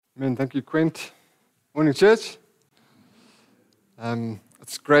Amen. Thank you, Quint. Morning, church.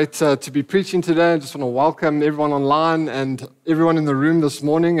 It's great to be preaching today. I just want to welcome everyone online and everyone in the room this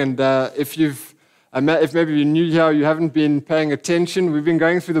morning. And if maybe you're new here, you haven't been paying attention, we've been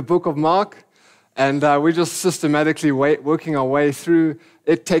going through the book of Mark, and we're just systematically working our way through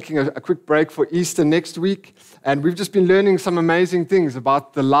it, taking a quick break for Easter next week. And we've just been learning some amazing things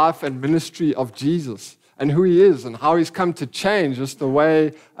about the life and ministry of Jesus, and who he is and how he's come to change just the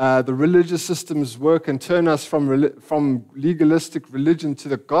way the religious systems work and turn us from legalistic religion to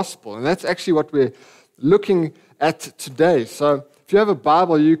the gospel. And that's actually what we're looking at today. So if you have a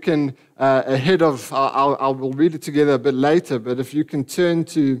Bible, you can, we'll read it together a bit later, but if you can turn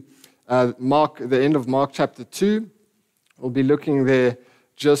to Mark, the end of Mark chapter 2, we'll be looking there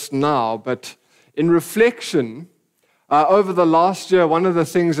just now. But in reflection, over the last year, one of the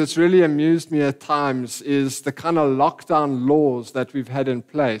things that's really amused me at times is the kind of lockdown laws that we've had in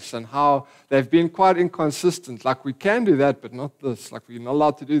place and how they've been quite inconsistent. Like, we can do that, but not this. Like, we're not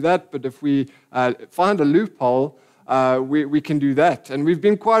allowed to do that, but if we find a loophole, we can do that. And we've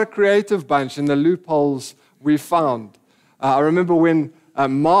been quite a creative bunch in the loopholes we found. I remember when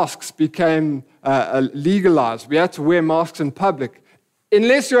masks became legalized. We had to wear masks in public.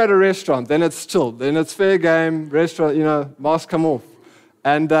 Unless you're at a restaurant, then it's chill. Then it's fair game, restaurant, masks come off.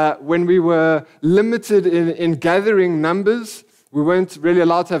 And when we were limited in gathering numbers, we weren't really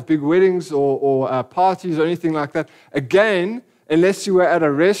allowed to have big weddings or parties or anything like that. Again, unless you were at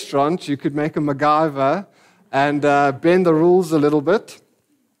a restaurant, you could make a MacGyver and bend the rules a little bit.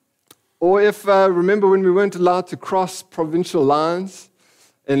 Or remember when we weren't allowed to cross provincial lines,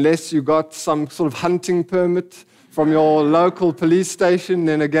 unless you got some sort of hunting permit from your local police station,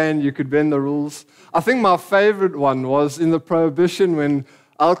 then again, you could bend the rules. I think my favorite one was in the Prohibition when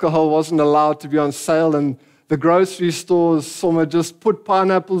alcohol wasn't allowed to be on sale and the grocery stores just put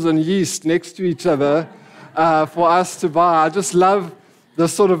pineapples and yeast next to each other for us to buy. I just love the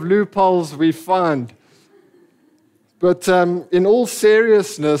sort of loopholes we find. But in all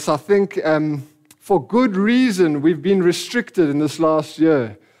seriousness, I think for good reason, we've been restricted in this last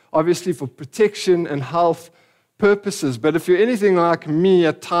year, obviously for protection and health purposes. But if you're anything like me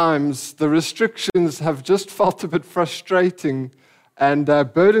at times, the restrictions have just felt a bit frustrating and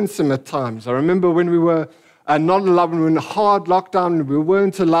burdensome at times. I remember when we were not allowed, when we were in a hard lockdown, we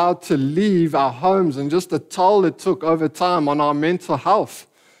weren't allowed to leave our homes, and just the toll it took over time on our mental health.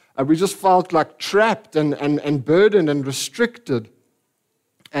 We just felt like trapped and burdened and restricted.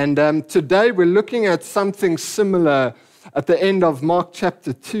 And today we're looking at something similar at the end of Mark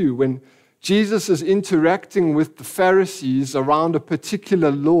chapter 2, when Jesus is interacting with the Pharisees around a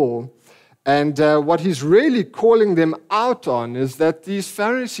particular law, and what he's really calling them out on is that these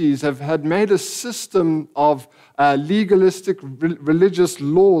Pharisees had made a system of legalistic religious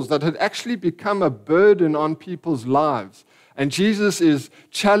laws that had actually become a burden on people's lives. And Jesus is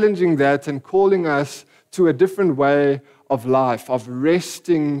challenging that and calling us to a different way of life, of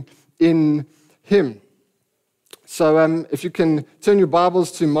resting in him. So if you can turn your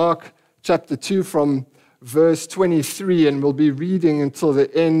Bibles to Mark chapter 2 from verse 23, and we'll be reading until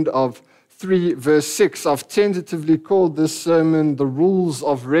the end of 3 verse 6. I've tentatively called this sermon The Rules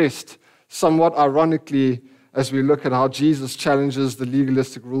of Rest, somewhat ironically as we look at how Jesus challenges the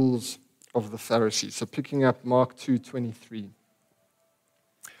legalistic rules of the Pharisees. So picking up Mark 2:23.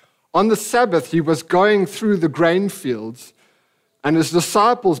 On the Sabbath, he was going through the grain fields, and his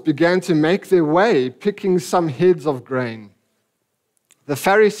disciples began to make their way, picking some heads of grain. The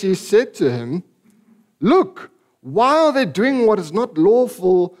Pharisees said to him, "Look, why are they doing what is not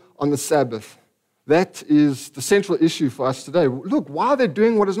lawful on the Sabbath?" That is the central issue for us today. Look, why are they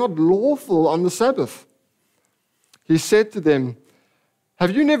doing what is not lawful on the Sabbath? He said to them,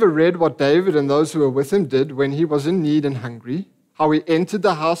 "Have you never read what David and those who were with him did when he was in need and hungry? How he entered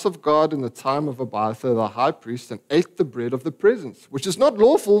the house of God in the time of Abiathar the high priest and ate the bread of the presence, which is not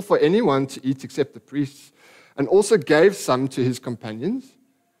lawful for anyone to eat except the priests, and also gave some to his companions?"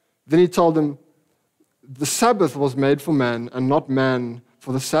 Then he told them, "The Sabbath was made for man, and not man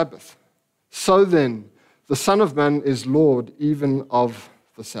for the Sabbath. So then, the Son of Man is Lord even of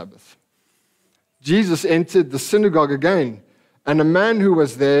the Sabbath." Jesus entered the synagogue again, and a man who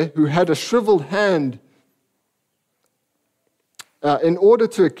was there, who had a shriveled hand, in order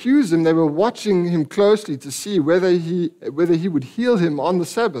to accuse him, they were watching him closely to see whether he would heal him on the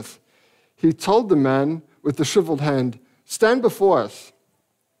Sabbath. He told the man with the shriveled hand, "Stand before us."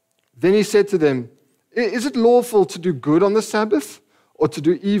 Then he said to them, "Is it lawful to do good on the Sabbath or to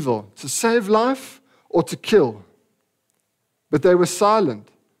do evil, to save life or to kill?" But they were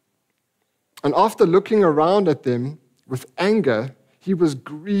silent. And after looking around at them with anger, he was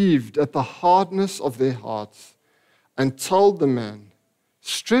grieved at the hardness of their hearts and told the man,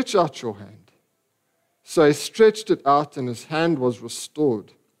 "Stretch out your hand." So he stretched it out, and his hand was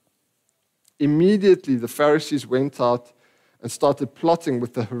restored. Immediately the Pharisees went out and started plotting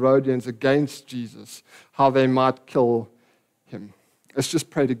with the Herodians against Jesus, how they might kill him. Let's just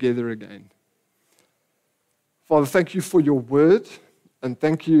pray together again. Father, thank you for your word, and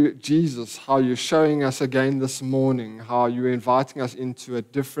thank you, Jesus, how you're showing us again this morning, how you're inviting us into a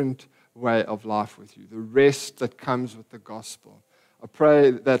different way of life with you, the rest that comes with the gospel. I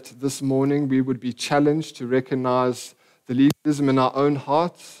pray that this morning we would be challenged to recognize the legalism in our own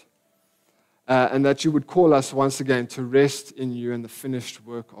hearts, and that you would call us once again to rest in you and the finished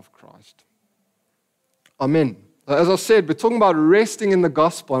work of Christ. Amen. As I said, we're talking about resting in the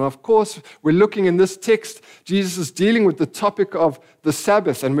gospel. And of course, we're looking in this text, Jesus is dealing with the topic of the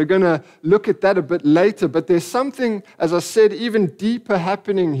Sabbath. And we're going to look at that a bit later. But there's something, as I said, even deeper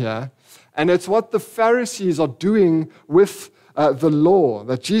happening here. And it's what the Pharisees are doing with the law,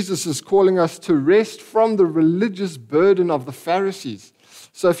 that Jesus is calling us to rest from the religious burden of the Pharisees.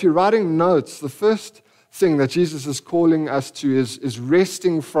 So if you're writing notes, the first thing that Jesus is calling us to is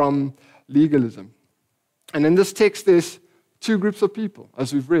resting from legalism. And in this text, there's two groups of people,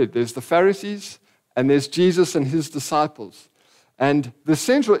 as we've read. There's the Pharisees, and there's Jesus and his disciples. And the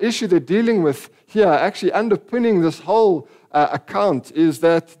central issue they're dealing with here, actually underpinning this whole account, is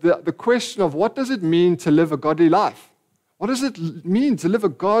that the question of what does it mean to live a godly life? What does it mean to live a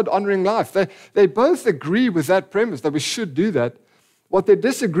God-honoring life? They both agree with that premise, that we should do that. What they're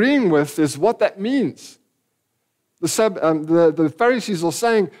disagreeing with is what that means. The Pharisees are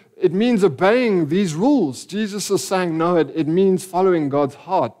saying it means obeying these rules. Jesus is saying, no, it means following God's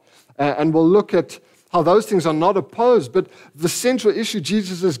heart. And we'll look at how those things are not opposed. But the central issue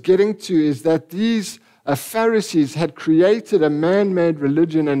Jesus is getting to is that these Pharisees had created a man-made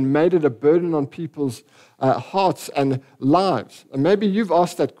religion and made it a burden on people's hearts and lives. And maybe you've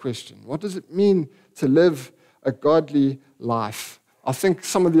asked that question. What does it mean to live a godly life? I think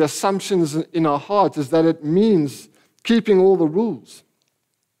some of the assumptions in our hearts is that it means keeping all the rules.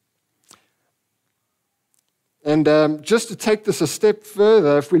 And just to take this a step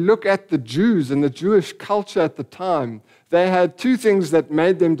further, if we look at the Jews and the Jewish culture at the time, they had two things that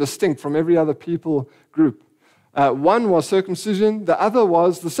made them distinct from every other people group. One was circumcision, the other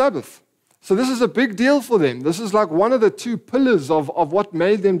was the Sabbath. So this is a big deal for them. This is like one of the two pillars of what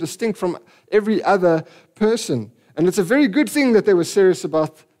made them distinct from every other person. And it's a very good thing that they were serious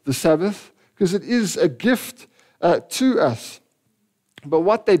about the Sabbath, because it is a gift to us. But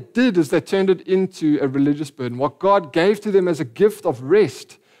what they did is they turned it into a religious burden. What God gave to them as a gift of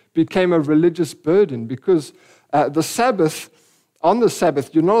rest became a religious burden, because on the Sabbath,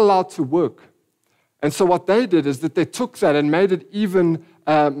 you're not allowed to work. And so what they did is that they took that and made it even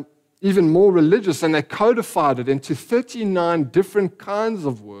more religious, and they codified it into 39 different kinds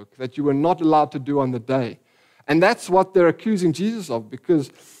of work that you were not allowed to do on the day. And that's what they're accusing Jesus of,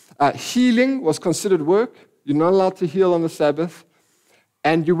 because healing was considered work. You're not allowed to heal on the Sabbath.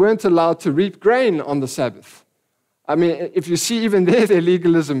 And you weren't allowed to reap grain on the Sabbath. I mean, if you see even their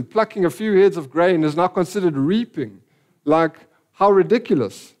legalism, plucking a few heads of grain is not considered reaping. Like, how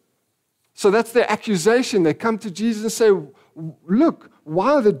ridiculous. So that's their accusation. They come to Jesus and say, look,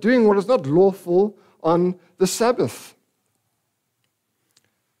 why are they doing what is not lawful on the Sabbath?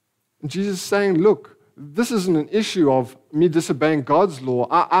 And Jesus is saying, look, this isn't an issue of me disobeying God's law.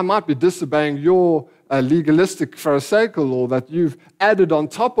 I might be disobeying your legalistic Pharisaical law that you've added on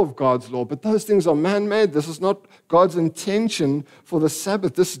top of God's law, but those things are man-made. This is not God's intention for the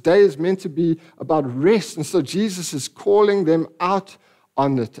Sabbath. This day is meant to be about rest, and so Jesus is calling them out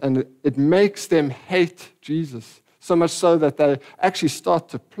on it, and it makes them hate Jesus, so much so that they actually start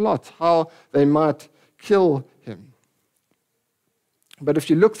to plot how they might kill him. But if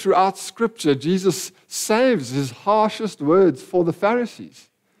you look throughout Scripture, Jesus saves his harshest words for the Pharisees.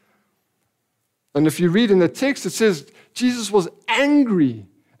 And if you read in the text, it says Jesus was angry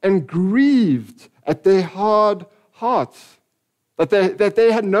and grieved at their hard hearts, that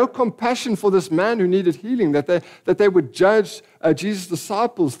they had no compassion for this man who needed healing, that they would judge Jesus'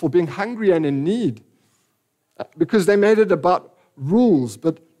 disciples for being hungry and in need, because they made it about rules.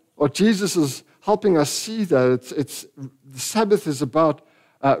 But what Jesus is helping us see that the Sabbath is about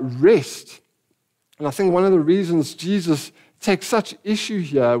rest. And I think one of the reasons Jesus takes such issue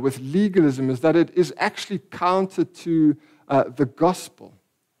here with legalism is that it is actually counter to the gospel.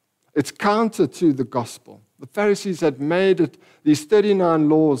 It's counter to the gospel. The Pharisees had made it these 39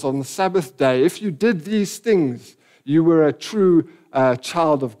 laws on the Sabbath day. If you did these things, you were a true a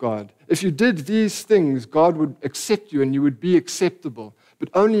child of God. If you did these things, God would accept you and you would be acceptable. But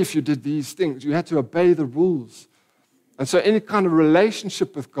only if you did these things. You had to obey the rules. And so any kind of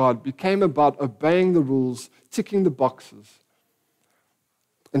relationship with God became about obeying the rules, ticking the boxes.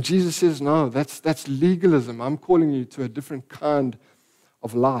 And Jesus says, no, that's legalism. I'm calling you to a different kind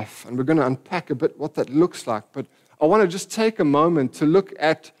of life. And we're going to unpack a bit what that looks like. But I want to just take a moment to look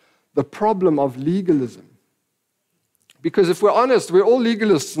at the problem of legalism. Because if we're honest, we're all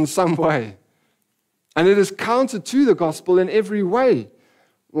legalists in some way. And it is counter to the gospel in every way.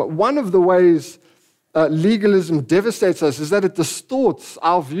 One of the ways legalism devastates us is that it distorts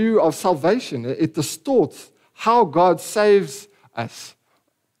our view of salvation. It distorts how God saves us.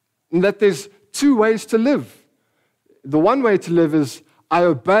 And that there's two ways to live. The one way to live is, I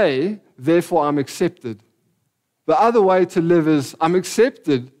obey, therefore I'm accepted. The other way to live is, I'm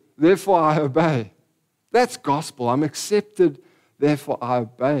accepted, therefore I obey. That's gospel. I'm accepted, therefore I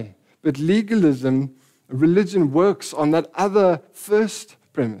obey. But legalism, religion works on that other first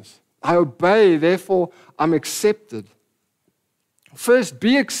premise. I obey, therefore I'm accepted. First,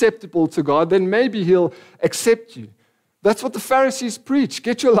 be acceptable to God, then maybe He'll accept you. That's what the Pharisees preach.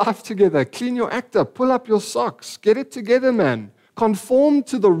 Get your life together. Clean your act up. Pull up your socks. Get it together, man. Conform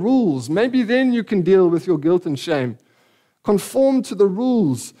to the rules. Maybe then you can deal with your guilt and shame. Conform to the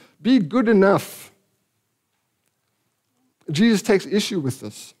rules. Be good enough. Jesus takes issue with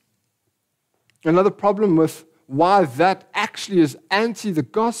this. Another problem with why that actually is anti the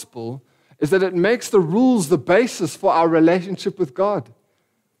gospel is that it makes the rules the basis for our relationship with God.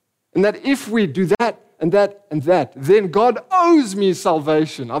 And that if we do that and that and that, then God owes me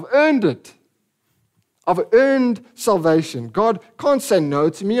salvation. I've earned it. I've earned salvation. God can't say no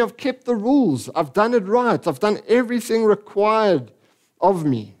to me. I've kept the rules. I've done it right. I've done everything required of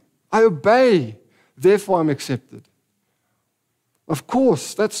me. I obey. Therefore, I'm accepted. Of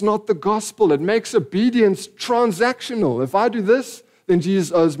course, that's not the gospel. It makes obedience transactional. If I do this, then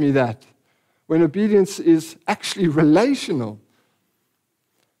Jesus owes me that. When obedience is actually relational.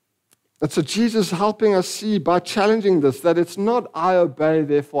 And so Jesus is helping us see by challenging this that it's not I obey,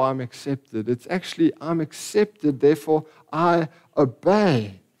 therefore I'm accepted. It's actually I'm accepted, therefore I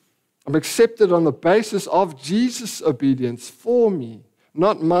obey. I'm accepted on the basis of Jesus' obedience for me,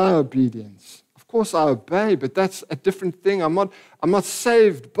 not my obedience. Of course I obey, but that's a different thing. I'm not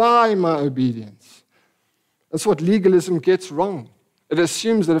saved by my obedience. That's what legalism gets wrong. It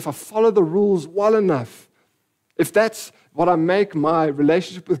assumes that if I follow the rules well enough, if that's what I make my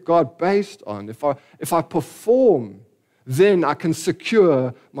relationship with God based on, if I perform, then I can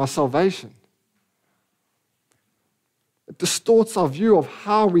secure my salvation. It distorts our view of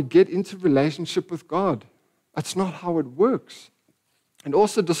how we get into relationship with God. That's not how it works. It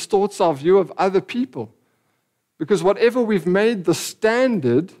also distorts our view of other people. Because whatever we've made the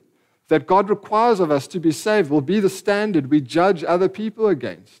standard that God requires of us to be saved will be the standard we judge other people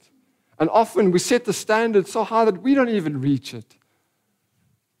against. And often we set the standard so high that we don't even reach it.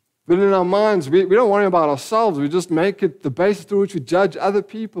 But in our minds, we don't worry about ourselves. We just make it the basis through which we judge other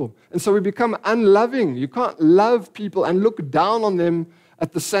people. And so we become unloving. You can't love people and look down on them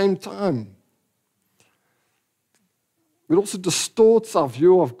at the same time. It also distorts our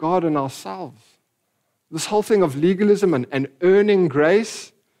view of God and ourselves. This whole thing of legalism and earning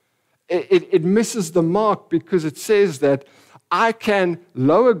grace, it misses the mark because it says that I can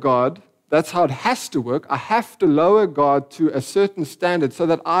lower God. That's how it has to work. I have to lower God to a certain standard so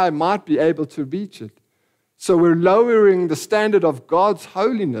that I might be able to reach it. So we're lowering the standard of God's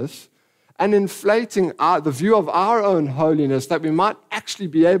holiness and inflating the view of our own holiness that we might actually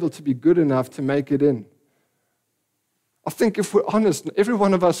be able to be good enough to make it in. I think if we're honest, every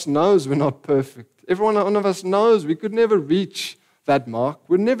one of us knows we're not perfect. Every one of us knows we could never reach that mark.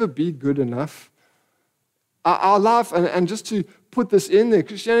 We'll never be good enough. Our life, and just to put this in there,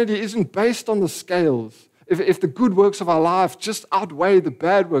 Christianity isn't based on the scales. If the good works of our life just outweigh the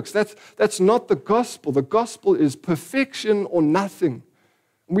bad works, that's not the gospel. The gospel is perfection or nothing.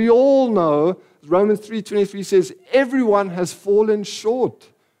 We all know, Romans 3:23 says, everyone has fallen short.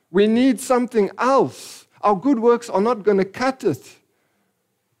 We need something else. Our good works are not going to cut it.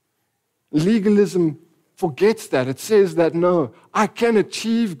 Legalism forgets that. It says that, no, I can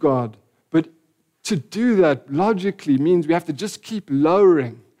achieve God. But to do that logically means we have to just keep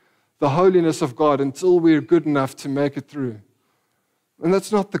lowering the holiness of God until we're good enough to make it through. And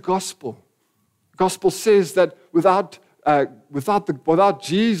that's not the gospel. The gospel says that without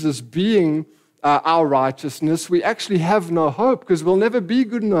Jesus being our righteousness, we actually have no hope because we'll never be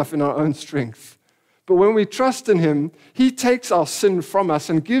good enough in our own strength. But when we trust in Him, He takes our sin from us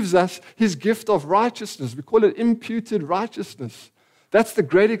and gives us His gift of righteousness. We call it imputed righteousness. That's the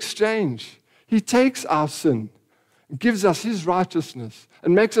great exchange. He takes our sin, gives us His righteousness,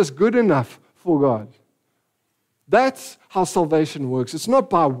 and makes us good enough for God. That's how salvation works. It's not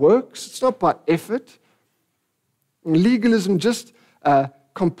by works. It's not by effort. Legalism just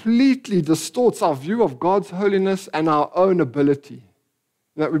completely distorts our view of God's holiness and our own ability.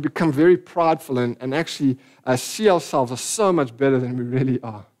 That we become very prideful and actually see ourselves as so much better than we really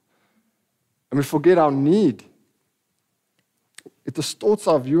are. And we forget our need. It distorts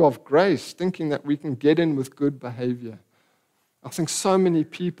our view of grace, thinking that we can get in with good behavior. I think so many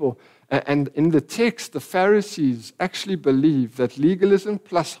people, and in the text, the Pharisees actually believe that legalism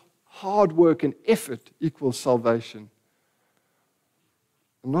plus hard work and effort equals salvation.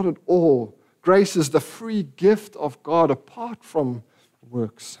 Not at all. Grace is the free gift of God apart from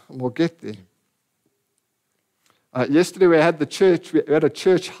works. And we'll get there. Yesterday we had a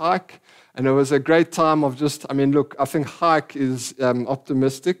church hike, and it was a great time of I think hike is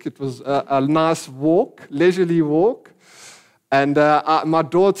optimistic. It was a nice walk, leisurely walk. And my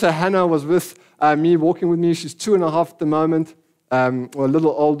daughter Hannah was with me, walking with me. She's 2.5 at the moment, or a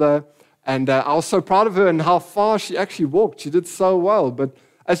little older. And I was so proud of her and how far she actually walked. She did so well. But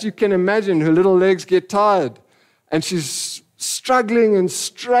as you can imagine, her little legs get tired. And she's struggling and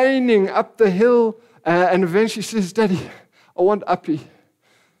straining up the hill. And eventually she says, "Daddy, I want uppy."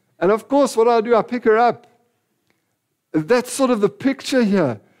 And of course, what do? I pick her up. That's sort of the picture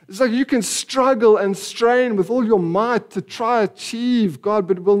here. It's like you can struggle and strain with all your might to try achieve God,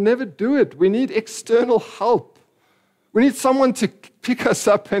 but we'll never do it. We need external help. We need someone to pick us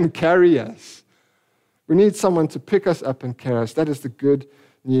up and carry us. We need someone to pick us up and carry us. That is the good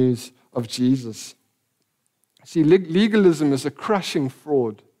news of Jesus. See, legalism is a crushing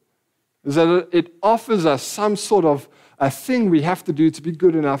fraud. Is that it offers us some sort of a thing we have to do to be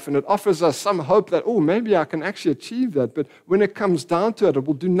good enough, and it offers us some hope that, maybe I can actually achieve that. But when it comes down to it, it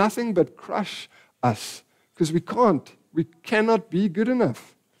will do nothing but crush us because we can't. We cannot be good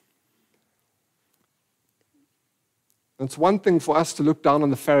enough. It's one thing for us to look down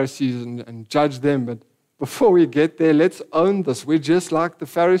on the Pharisees and judge them, but before we get there, let's own this. We're just like the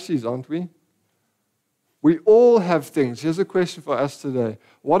Pharisees, aren't we? We all have things. Here's a question for us today.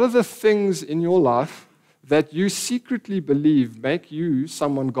 What are the things in your life that you secretly believe make you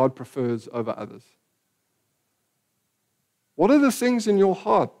someone God prefers over others? What are the things in your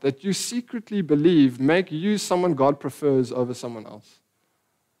heart that you secretly believe make you someone God prefers over someone else?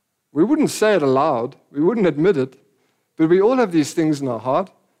 We wouldn't say it aloud. We wouldn't admit it. But we all have these things in our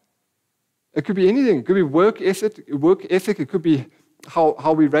heart. It could be anything. It could be work ethic. It could be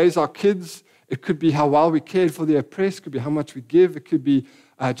how we raise our kids. It could be how well we cared for the oppressed. It could be how much we give. It could be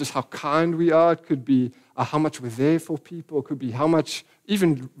just how kind we are. It could be how much we're there for people. It could be how much,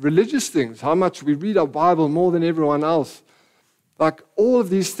 even religious things, how much we read our Bible more than everyone else. Like all of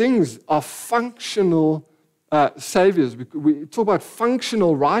these things are functional saviors. We talk about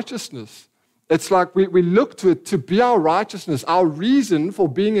functional righteousness. It's like we look to it to be our righteousness, our reason for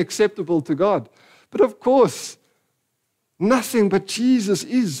being acceptable to God. But of course, nothing but Jesus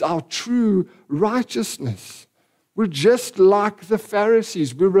is our true righteousness. We're just like the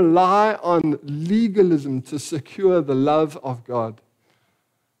Pharisees. We rely on legalism to secure the love of God.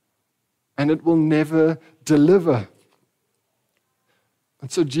 And it will never deliver.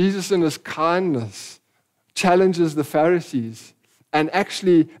 And so Jesus, in His kindness, challenges the Pharisees and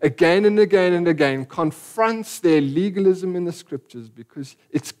actually again and again and again confronts their legalism in the Scriptures because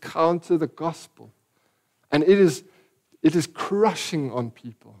it's counter the gospel. And it is crushing on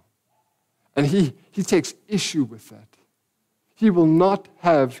people. And he takes issue with that. He will not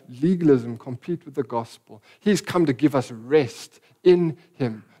have legalism compete with the gospel. He's come to give us rest in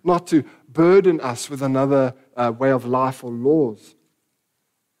Him, not to burden us with another way of life or laws.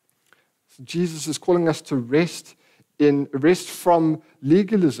 So Jesus is calling us to rest from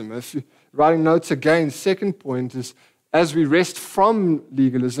legalism. If you're writing notes again, second point is, as we rest from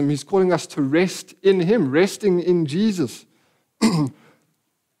legalism, He's calling us to rest in Him, resting in Jesus.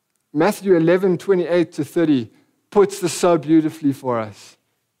 Matthew 11:28-30 puts this so beautifully for us.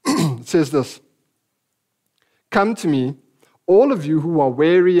 It says this: "Come to me, all of you who are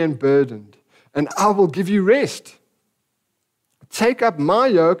weary and burdened, and I will give you rest. Take up my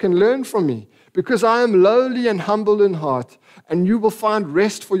yoke and learn from me, because I am lowly and humble in heart, and you will find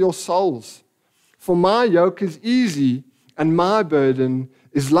rest for your souls. For my yoke is easy and my burden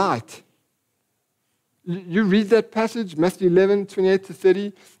is light." You read that passage, Matthew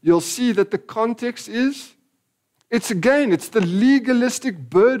 11:28-30, you'll see that the context is, it's the legalistic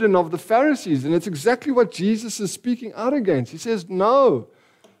burden of the Pharisees, and it's exactly what Jesus is speaking out against. He says, no,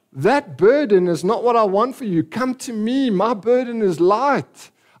 that burden is not what I want for you. Come to me. My burden is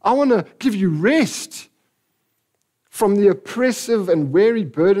light. I want to give you rest from the oppressive and weary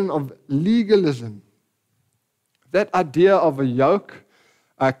burden of legalism. That idea of a yoke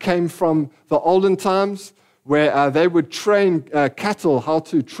came from the olden times where they would train cattle how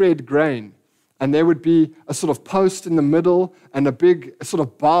to tread grain. And there would be a sort of post in the middle and a big sort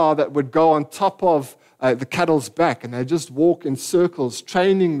of bar that would go on top of the cattle's back. And they just walk in circles,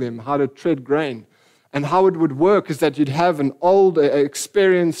 training them how to tread grain. And how it would work is that you'd have an old,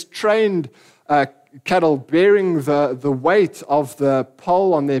 experienced, trained cattle bearing the weight of the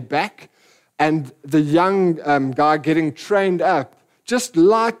pole on their back, and the young guy getting trained up. Just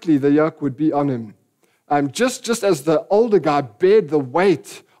lightly, the yoke would be on him. Just as the older guy bared the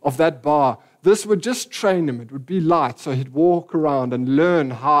weight of that bar, this would just train him. It would be light, so he'd walk around and learn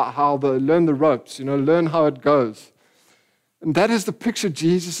learn the ropes, learn how it goes. And that is the picture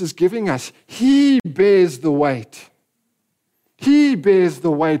Jesus is giving us. He bears the weight. He bears the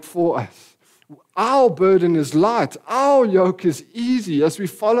weight for us. Our burden is light. Our yoke is easy as we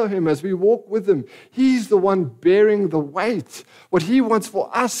follow him, as we walk with him. He's the one bearing the weight. What he wants for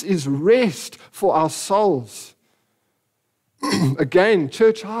us is rest for our souls. Again,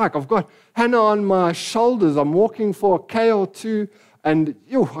 church hike. I've got Hannah on my shoulders. I'm walking for a K or two, and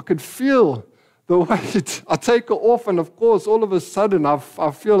I could feel the weight. I take her off, and of course, all of a sudden, I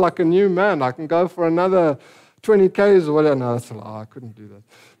feel like a new man. I can go for another 20 Ks or whatever. No, that's a lie. I couldn't do that.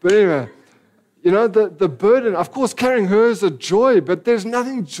 But anyway, the burden, of course, carrying her is a joy, but there's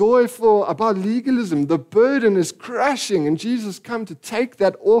nothing joyful about legalism. The burden is crushing, and Jesus come to take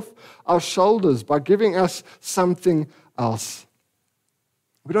that off our shoulders by giving us something else.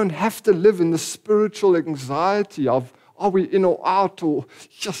 We don't have to live in the spiritual anxiety of, are we in or out? Or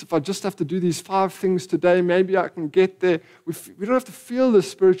if I just have to do these 5 things today, maybe I can get there. We don't have to feel the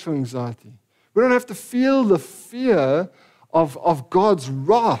spiritual anxiety. We don't have to feel the fear of God's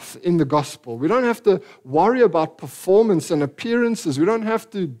wrath in the gospel. We don't have to worry about performance and appearances. We don't have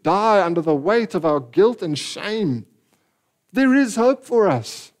to die under the weight of our guilt and shame. There is hope for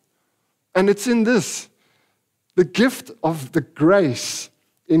us. And it's in this, the gift of the grace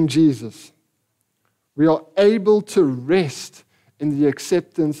in Jesus. We are able to rest in the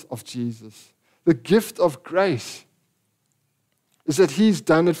acceptance of Jesus. The gift of grace is that he's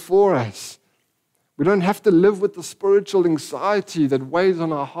done it for us. We don't have to live with the spiritual anxiety that weighs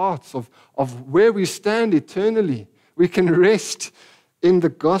on our hearts of where we stand eternally. We can rest in the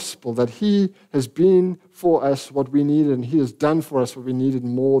gospel that he has been for us what we needed, and he has done for us what we needed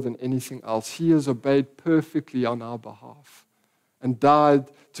more than anything else. He has obeyed perfectly on our behalf and died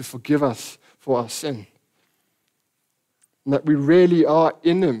to forgive us for our sin. And that we really are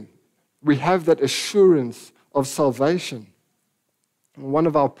in him. We have that assurance of salvation. And one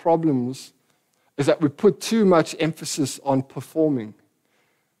of our problems is that we put too much emphasis on performing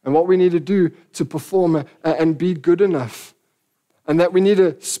and what we need to do to perform and be good enough. And that we need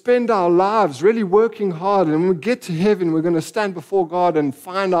to spend our lives really working hard. And when we get to heaven, we're going to stand before God and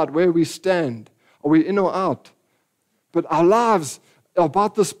find out where we stand. Are we in or out? But our lives are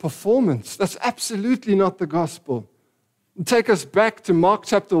about this performance. That's absolutely not the gospel. Take us back to Mark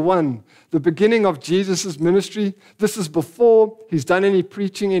chapter 1, the beginning of Jesus' ministry. This is before he's done any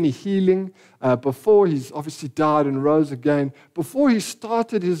preaching, any healing, before he's obviously died and rose again, before he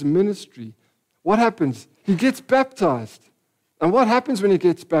started his ministry. What happens? He gets baptized. And what happens when he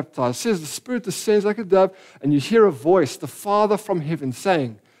gets baptized? It says the Spirit descends like a dove, and you hear a voice, the Father from heaven,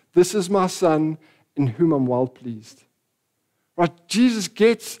 saying, "This is my Son, in whom I'm well pleased." Right? Jesus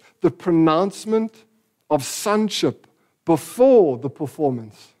gets the pronouncement of sonship before the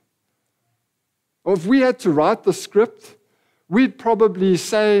performance. If we had to write the script, we'd probably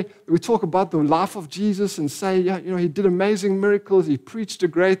say, we talk about the life of Jesus and say, yeah, he did amazing miracles, he preached a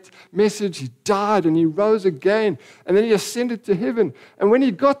great message, he died and he rose again, and then he ascended to heaven. And when he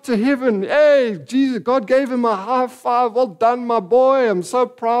got to heaven, hey, Jesus, God gave him a high five. Well done, my boy. I'm so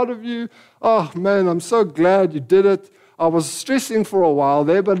proud of you. Oh, man, I'm so glad you did it. I was stressing for a while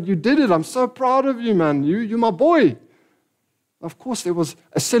there, but you did it. I'm so proud of you, man. You're my boy. Of course, there was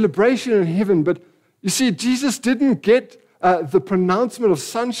a celebration in heaven, but you see, Jesus didn't get the pronouncement of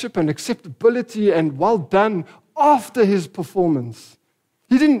sonship and acceptability and well done after his performance.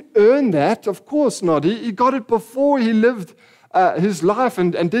 He didn't earn that, of course not. He got it before he lived his life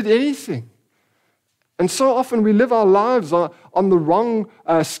and did anything. And so often we live our lives on the wrong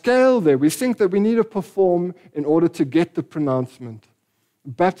scale there. We think that we need to perform in order to get the pronouncement.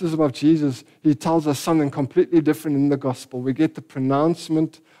 Baptism of Jesus, he tells us something completely different in the gospel. We get the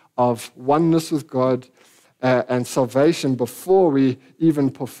pronouncement of oneness with God and salvation before we even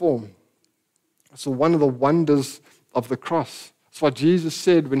perform. So one of the wonders of the cross. That's what Jesus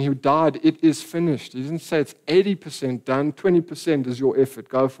said when he died, it is finished. He didn't say it's 80% done, 20% is your effort,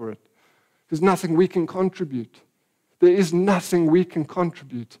 go for it. There's nothing we can contribute. There is nothing we can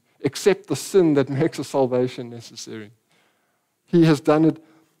contribute except the sin that makes a salvation necessary. He has done it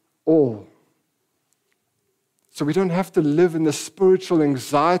all. So we don't have to live in the spiritual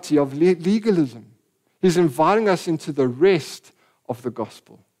anxiety of legalism. He's inviting us into the rest of the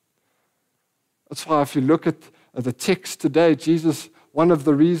gospel. That's why if you look at the text today, one of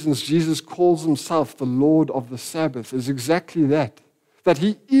the reasons Jesus calls himself the Lord of the Sabbath is exactly that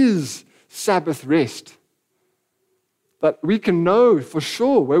he is Sabbath rest. That we can know for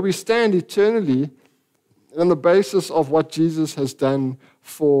sure where we stand eternally on the basis of what Jesus has done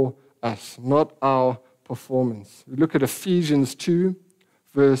for us, not our performance. We look at Ephesians 2,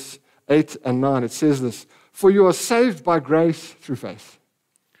 verse 8 and 9. It says this, "For you are saved by grace through faith.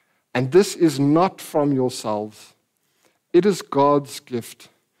 And this is not from yourselves. It is God's gift,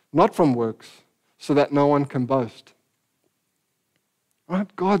 not from works, so that no one can boast."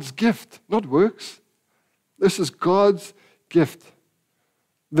 Right? God's gift, not works. This is God's gift.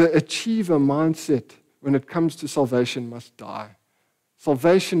 The achiever mindset when it comes to salvation must die.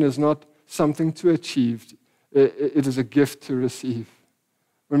 Salvation is not something to achieve. It is a gift to receive.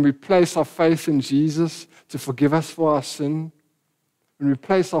 When we place our faith in Jesus to forgive us for our sin, when we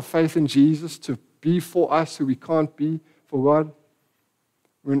place our faith in Jesus to be for us who we can't be for God,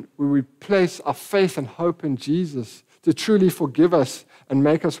 when we place our faith and hope in Jesus to truly forgive us and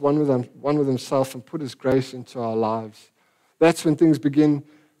make us one with himself and put his grace into our lives, that's when things begin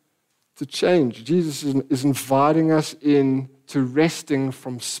to change. Jesus is inviting us into resting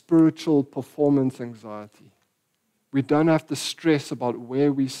from spiritual performance anxiety. We don't have to stress about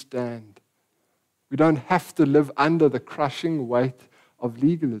where we stand. We don't have to live under the crushing weight of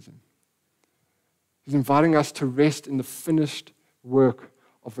legalism. He's inviting us to rest in the finished work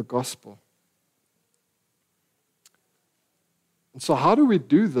of the gospel. And so how do we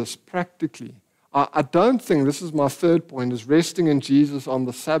do this practically? I don't think, this is my third point, is resting in Jesus on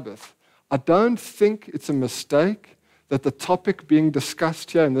the Sabbath. I don't think it's a mistake that the topic being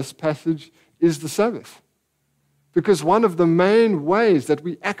discussed here in this passage is the Sabbath. Because one of the main ways that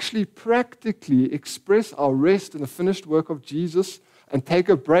we actually practically express our rest in the finished work of Jesus and take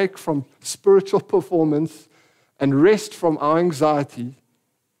a break from spiritual performance and rest from our anxiety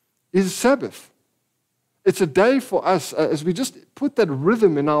is Sabbath. It's a day for us, as we just put that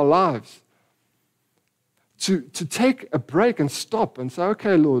rhythm in our lives, to take a break and stop and say,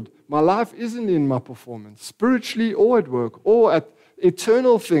 okay, Lord, my life isn't in my performance, spiritually or at work or at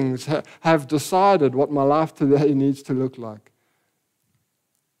eternal things have decided what my life today needs to look like.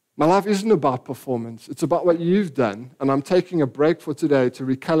 My life isn't about performance. It's about what you've done, and I'm taking a break for today to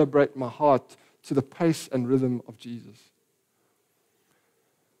recalibrate my heart to the pace and rhythm of Jesus.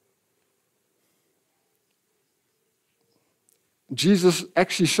 Jesus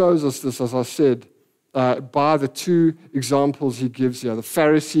actually shows us this, as I said, by the two examples he gives here. The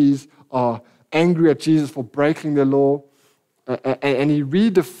Pharisees are angry at Jesus for breaking the law, and he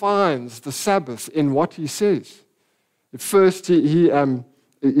redefines the Sabbath in what he says. First, he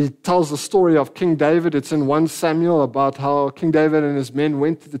tells the story of King David. It's in 1 Samuel about how King David and his men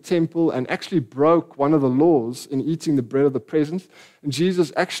went to the temple and actually broke one of the laws in eating the bread of the presence. And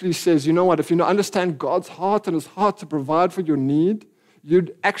Jesus actually says, you know what, if you understand God's heart and his heart to provide for your need,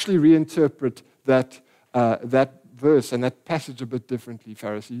 you'd actually reinterpret that verse and that passage a bit differently,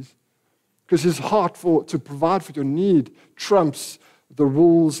 Pharisees. Because his heart to provide for your need trumps the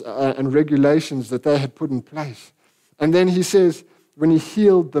rules and regulations that they had put in place. And then he says, when he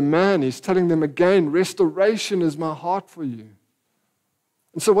healed the man, he's telling them again, restoration is my heart for you.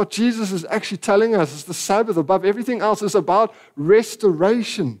 And so what Jesus is actually telling us is the Sabbath, above everything else, is about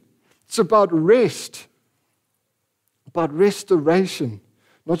restoration. It's about rest. About restoration.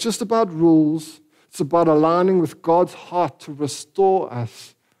 Not just about rules. It's about aligning with God's heart to restore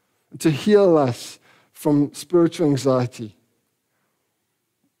us, to heal us from spiritual anxiety.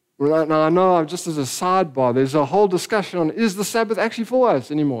 Now, I know, just as a sidebar, there's a whole discussion on, is the Sabbath actually for us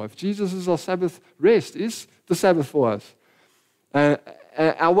anymore? If Jesus is our Sabbath rest, is the Sabbath for us?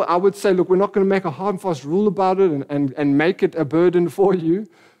 I would say, look, we're not going to make a hard and fast rule about it and make it a burden for you.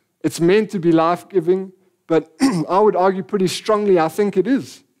 It's meant to be life-giving, but I would argue pretty strongly, I think it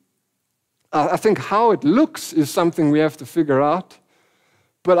is. I think how it looks is something we have to figure out,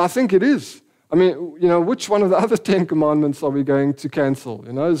 but I think it is. I mean, which one of the other 10 commandments are we going to cancel?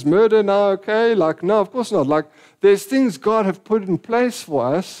 Is murder now okay? No, of course not. There's things God have put in place for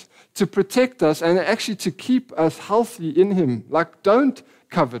us to protect us and actually to keep us healthy in Him. Like, don't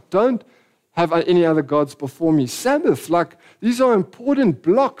covet, don't have any other gods before me. Sabbath, like, these are important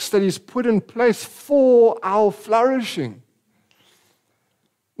blocks that He's put in place for our flourishing.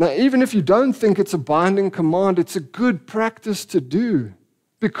 Now, even if you don't think it's a binding command, it's a good practice to do,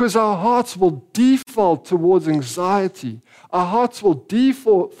 because our hearts will default towards anxiety. Our hearts will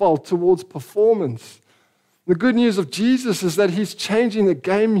default towards performance. The good news of Jesus is that He's changing the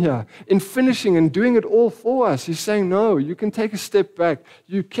game here in finishing and doing it all for us. He's saying, no, you can take a step back.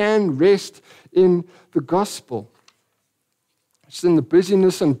 You can rest in the gospel. It's in the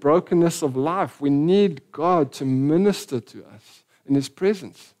busyness and brokenness of life. We need God to minister to us in His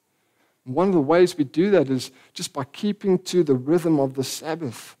presence. And one of the ways we do that is just by keeping to the rhythm of the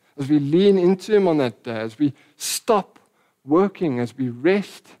Sabbath, as we lean into Him on that day, as we stop working, as we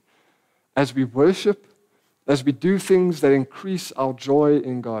rest, as we worship, as we do things that increase our joy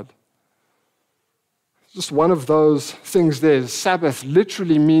in God. Just one of those things there. Sabbath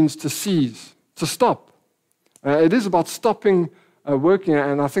literally means to cease, to stop. It is about stopping working.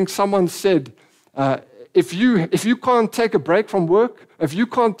 And I think someone said, if you can't take a break from work, if you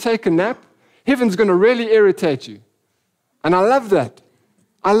can't take a nap, heaven's going to really irritate you. And I love that.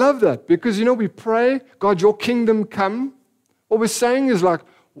 I love that because, we pray, God, your kingdom come. What we're saying is like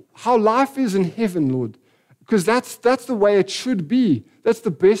how life is in heaven, Lord. Because that's the way it should be. That's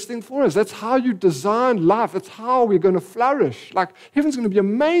the best thing for us. That's how you design life. That's how we're going to flourish. Like, heaven's going to be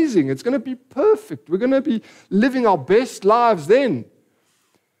amazing. It's going to be perfect. We're going to be living our best lives then.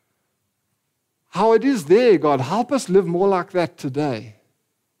 How it is there, God, help us live more like that today.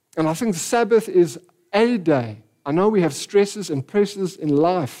 And I think the Sabbath is a day. I know we have stresses and pressures in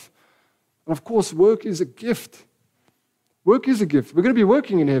life. And of course, work is a gift. Work is a gift. We're going to be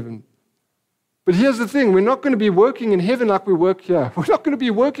working in heaven. But here's the thing, we're not going to be working in heaven like we work here. We're not going to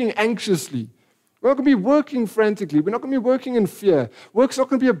be working anxiously. We're not going to be working frantically. We're not going to be working in fear. Work's not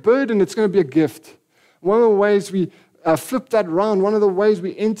going to be a burden, it's going to be a gift. One of the ways we flip that around, one of the ways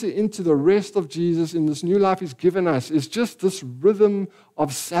we enter into the rest of Jesus in this new life He's given us is just this rhythm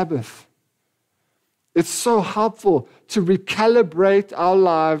of Sabbath. It's so helpful to recalibrate our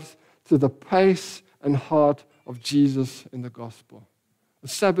lives to the pace and heart of Jesus in the gospel. The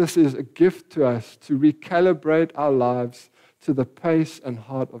Sabbath is a gift to us to recalibrate our lives to the pace and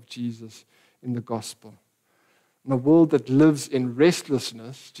heart of Jesus in the gospel. In a world that lives in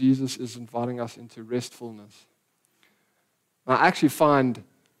restlessness, Jesus is inviting us into restfulness. I actually find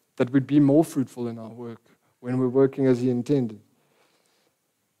that we'd be more fruitful in our work when we're working as He intended.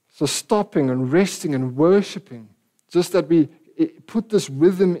 So stopping and resting and worshiping, just that we put this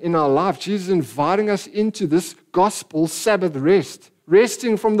rhythm in our life. Jesus is inviting us into this gospel Sabbath rest.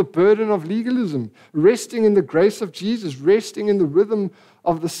 Resting from the burden of legalism, resting in the grace of Jesus, resting in the rhythm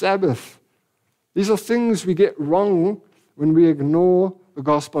of the Sabbath. These are things we get wrong when we ignore the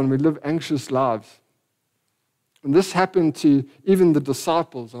gospel and we live anxious lives. And this happened to even the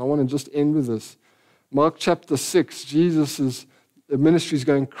disciples, and I want to just end with this. Mark chapter 6, Jesus' ministry is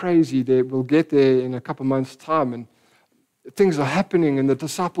going crazy. We'll get there in a couple of months' time, and things are happening, and the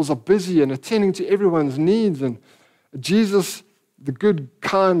disciples are busy and attending to everyone's needs, and Jesus, the good,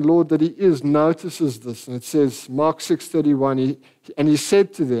 kind Lord that He is, notices this. And it says, Mark 6:31, and He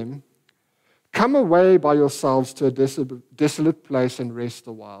said to them, "Come away by yourselves to a desolate place and rest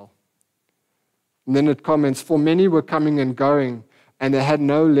a while." And then it comments, "For many were coming and going, and they had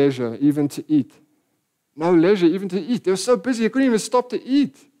no leisure even to eat." No leisure even to eat. They were so busy, they couldn't even stop to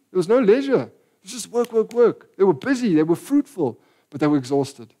eat. There was no leisure. It was just work, work, work. They were busy, they were fruitful, but they were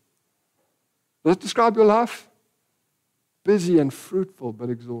exhausted. Does that describe your life? Busy and fruitful, but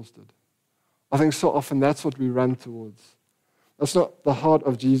exhausted. I think so often that's what we run towards. That's not the heart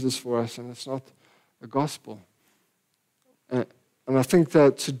of Jesus for us, and it's not the gospel. And I think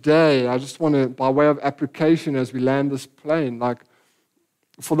that today, I just want to, by way of application as we land this plane, like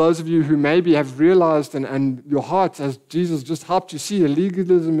for those of you who maybe have realized and your heart, as Jesus just helped you see a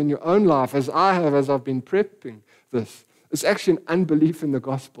legalism in your own life, as I have, as I've been prepping this, it's actually an unbelief in the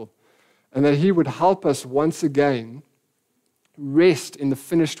gospel. And that He would help us once again rest in the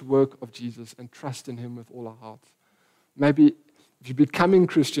finished work of Jesus and trust in Him with all our hearts. Maybe if you're becoming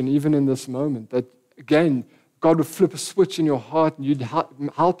Christian, even in this moment, that again, God would flip a switch in your heart and you'd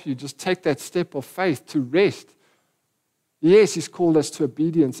help you just take that step of faith to rest. Yes, He's called us to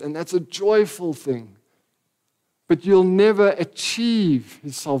obedience, and that's a joyful thing. But you'll never achieve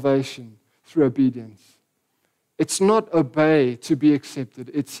His salvation through obedience. It's not obey to be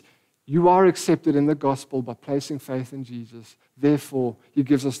accepted. It's you are accepted in the gospel by placing faith in Jesus. Therefore, He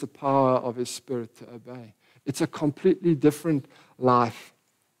gives us the power of His Spirit to obey. It's a completely different life.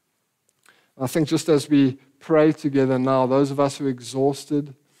 I think just as we pray together now, those of us who are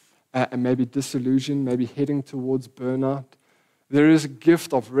exhausted and maybe disillusioned, maybe heading towards burnout, there is a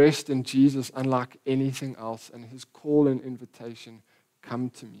gift of rest in Jesus unlike anything else, and his call and invitation, come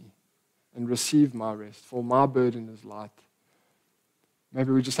to me and receive my rest, for my burden is light.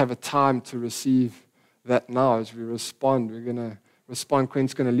 Maybe we just have a time to receive that now as we respond. We're going to respond.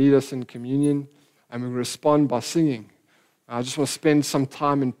 Quint's going to lead us in communion, and we respond by singing. I just want to spend some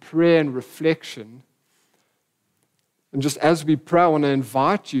time in prayer and reflection. And just as we pray, I want to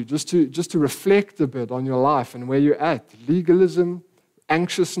invite you just to reflect a bit on your life and where you're at. Legalism,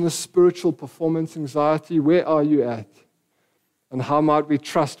 anxiousness, spiritual performance anxiety, where are you at? And how might we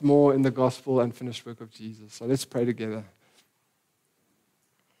trust more in the gospel and finished work of Jesus? So let's pray together.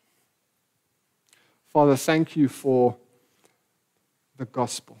 Father, thank you for the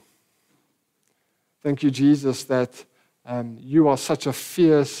gospel. Thank you, Jesus, that you are such a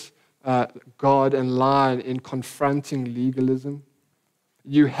fierce God and lion in confronting legalism.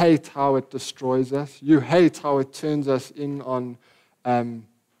 You hate how it destroys us. You hate how it turns us in on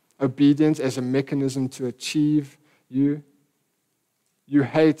obedience as a mechanism to achieve you. You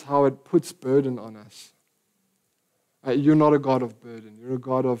hate how it puts burden on us. You're not a God of burden. You're a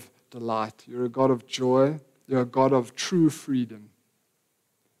God of delight. You're a God of joy. You're a God of true freedom.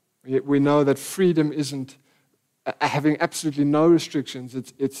 We know that freedom isn't having absolutely no restrictions.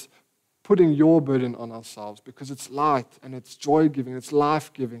 It's putting your burden on ourselves because it's light and it's joy-giving, it's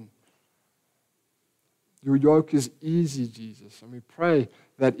life-giving. Your yoke is easy, Jesus. And we pray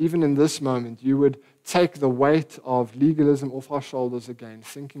that even in this moment, you would take the weight of legalism off our shoulders again,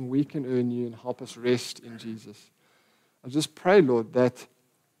 thinking we can earn you and help us rest in Jesus. I just pray, Lord, that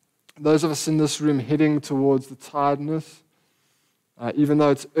those of us in this room heading towards the tiredness, even though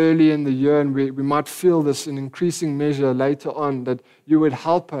it's early in the year and we might feel this in increasing measure later on, that you would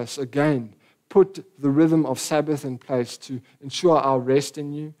help us again put the rhythm of Sabbath in place to ensure our rest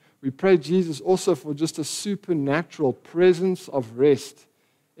in you. We pray, Jesus, also for just a supernatural presence of rest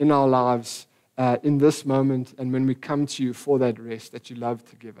in our lives in this moment and when we come to you for that rest that you love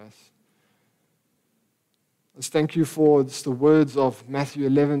to give us. Let's thank you for just the words of Matthew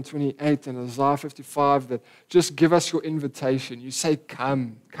 11:28 and Isaiah 55 that just give us your invitation. You say,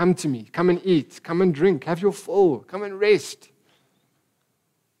 come to me, come and eat, come and drink, have your full, come and rest.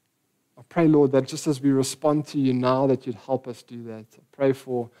 I pray, Lord, that just as we respond to you now, that you'd help us do that. I pray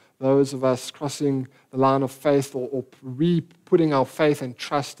for those of us crossing the line of faith or re-putting our faith and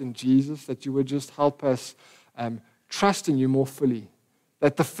trust in Jesus, that you would just help us trust in you more fully.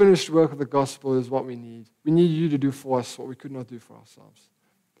 That the finished work of the gospel is what we need. We need you to do for us what we could not do for ourselves.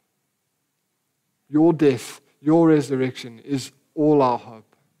 Your death, your resurrection is all our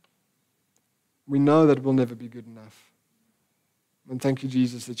hope. We know that we'll never be good enough. And thank you,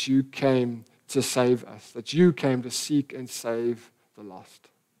 Jesus, that you came to save us, that you came to seek and save the lost.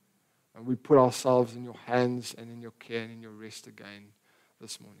 And we put ourselves in your hands and in your care and in your rest again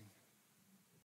this morning.